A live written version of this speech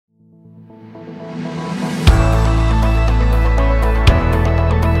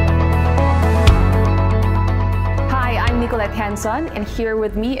Nicolette Henson, and here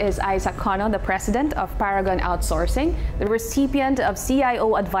with me is Kohno, the president of Paragon Outsourcing, the recipient of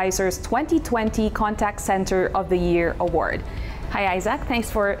CIO Advisor's 2020 Contact Center of the Year Award. Hi Isaac,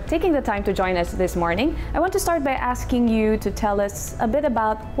 thanks for taking the time to join us this morning. I want to start by asking you to tell us a bit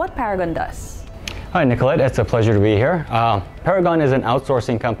about what Paragon does. Hi Nicolette, it's a pleasure to be here. Paragon is an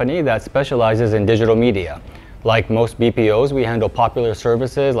outsourcing company that specializes in digital media. Like most BPOs, we handle popular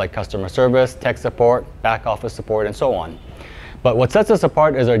services like customer service, tech support, back office support, and so on. But what sets us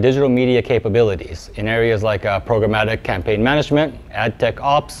apart is our digital media capabilities in areas like programmatic campaign management, ad tech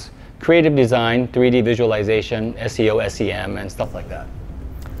ops, creative design, 3D visualization, SEO, SEM, and stuff like that.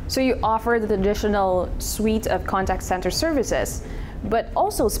 So you offer the traditional suite of contact center services, but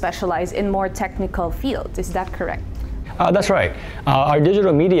also specialize in more technical fields. Is that correct? That's right. Our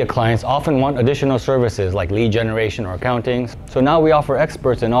digital media clients often want additional services like lead generation or accounting. So now we offer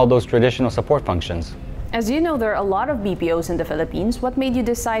experts in all those traditional support functions. As you know, there are a lot of BPOs in the Philippines. What made you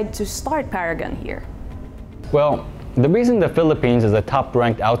decide to start Paragon here? Well, the reason the Philippines is a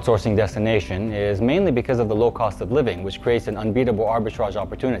top-ranked outsourcing destination is mainly because of the low cost of living, which creates an unbeatable arbitrage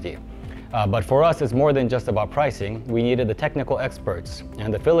opportunity. But for us, it's more than just about pricing. We needed the technical experts,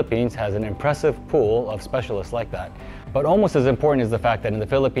 and the Philippines has an impressive pool of specialists like that. But almost as important is the fact that in the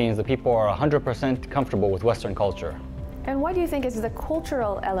Philippines, the people are 100% comfortable with Western culture. And why do you think is the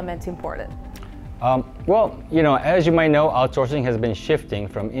cultural element important? Well, as you might know, outsourcing has been shifting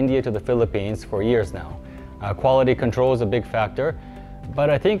from India to the Philippines for years now. Quality control is a big factor, but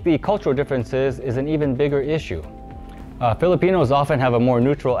I think the cultural differences is an even bigger issue. Filipinos often have a more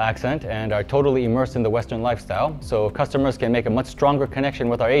neutral accent and are totally immersed in the Western lifestyle, so customers can make a much stronger connection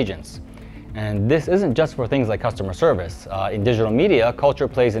with our agents. And this isn't just for things like customer service. In digital media, culture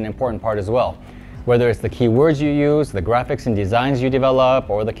plays an important part as well. Whether it's the keywords you use, the graphics and designs you develop,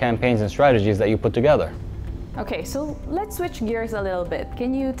 or the campaigns and strategies that you put together. Okay, so let's switch gears a little bit.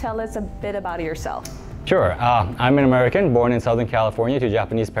 Can you tell us a bit about yourself? Sure. I'm an American born in Southern California to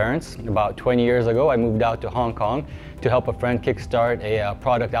Japanese parents. About 20 years ago, I moved out to Hong Kong to help a friend kickstart a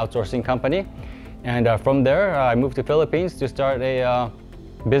product outsourcing company. And from there, I moved to Philippines to start a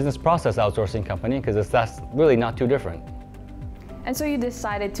business process outsourcing company because that's really not too different. And so you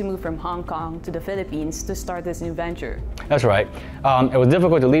decided to move from Hong Kong to the Philippines to start this new venture. That's right. It was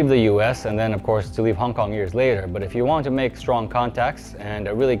difficult to leave the US and then of course to leave Hong Kong years later. But if you want to make strong contacts and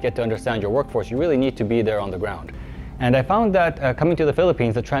really get to understand your workforce, you really need to be there on the ground. And I found that coming to the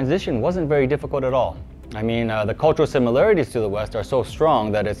Philippines, the transition wasn't very difficult at all. I mean, the cultural similarities to the West are so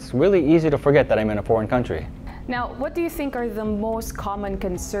strong that it's really easy to forget that I'm in a foreign country. Now, what do you think are the most common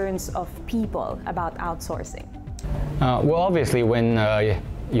concerns of people about outsourcing? Well, obviously, when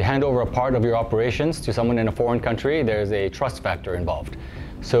you hand over a part of your operations to someone in a foreign country, there's a trust factor involved.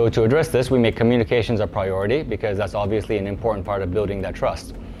 So to address this, we make communications a priority because that's obviously an important part of building that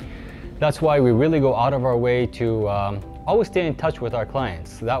trust. That's why we really go out of our way to always stay in touch with our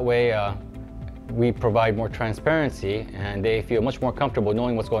clients. That way, we provide more transparency and they feel much more comfortable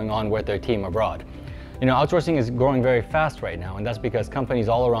knowing what's going on with their team abroad. Outsourcing is growing very fast right now, and that's because companies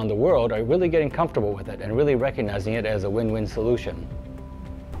all around the world are really getting comfortable with it and really recognizing it as a win-win solution.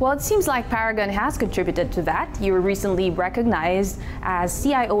 Well, it seems like Paragon has contributed to that. You were recently recognized as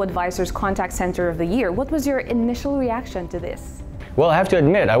CIO Advisor's Contact Center of the Year. What was your initial reaction to this? Well, I have to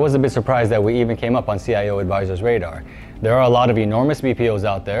admit, I was a bit surprised that we even came up on CIO Advisor's radar. There are a lot of enormous BPOs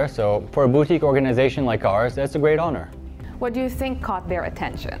out there, so for a boutique organization like ours, that's a great honor. What do you think caught their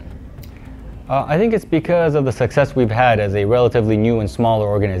attention? I think it's because of the success we've had as a relatively new and smaller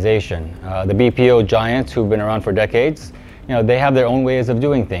organization. The BPO giants who've been around for decades, they have their own ways of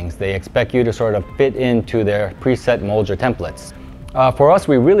doing things. They expect you to sort of fit into their preset molds or templates. For us,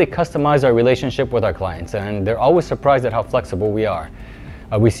 we really customize our relationship with our clients, and they're always surprised at how flexible we are.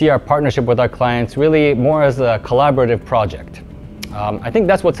 We see our partnership with our clients really more as a collaborative project. I think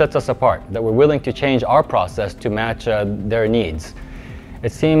that's what sets us apart, that we're willing to change our process to match their needs.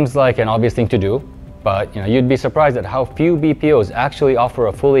 It seems like an obvious thing to do, but you'd be surprised at how few BPOs actually offer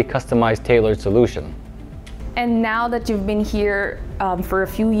a fully customized, tailored solution. And now that you've been here for a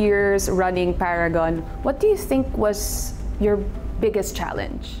few years running Paragon, what do you think was your biggest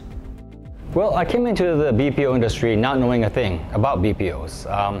challenge? Well, I came into the BPO industry not knowing a thing about BPOs.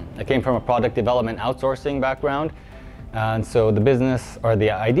 I came from a product development outsourcing background, and so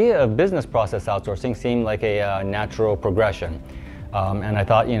the idea of business process outsourcing seemed like a natural progression. And I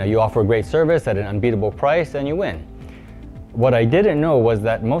thought, you offer a great service at an unbeatable price and you win. What I didn't know was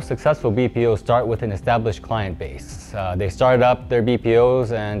that most successful BPOs start with an established client base. They start up their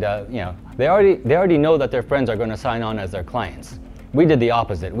BPOs and they already know that their friends are going to sign on as their clients. We did the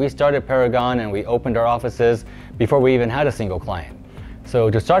opposite. We started Paragon and we opened our offices before we even had a single client. So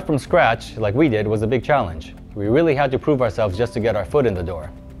to start from scratch, like we did, was a big challenge. We really had to prove ourselves just to get our foot in the door.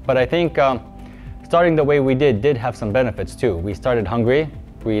 But I think starting the way we did have some benefits too. We started hungry.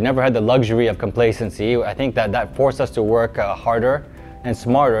 We never had the luxury of complacency. I think that forced us to work harder and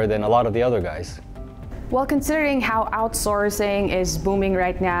smarter than a lot of the other guys. Well, considering how outsourcing is booming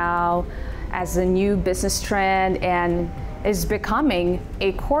right now as a new business trend and is becoming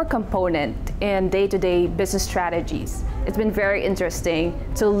a core component in day-to-day business strategies, it's been very interesting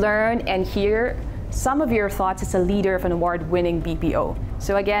to learn and hear some of your thoughts as a leader of an award-winning BPO.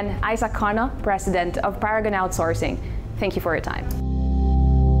 So again, Isaac Kohno, President of Paragon Outsourcing, thank you for your time.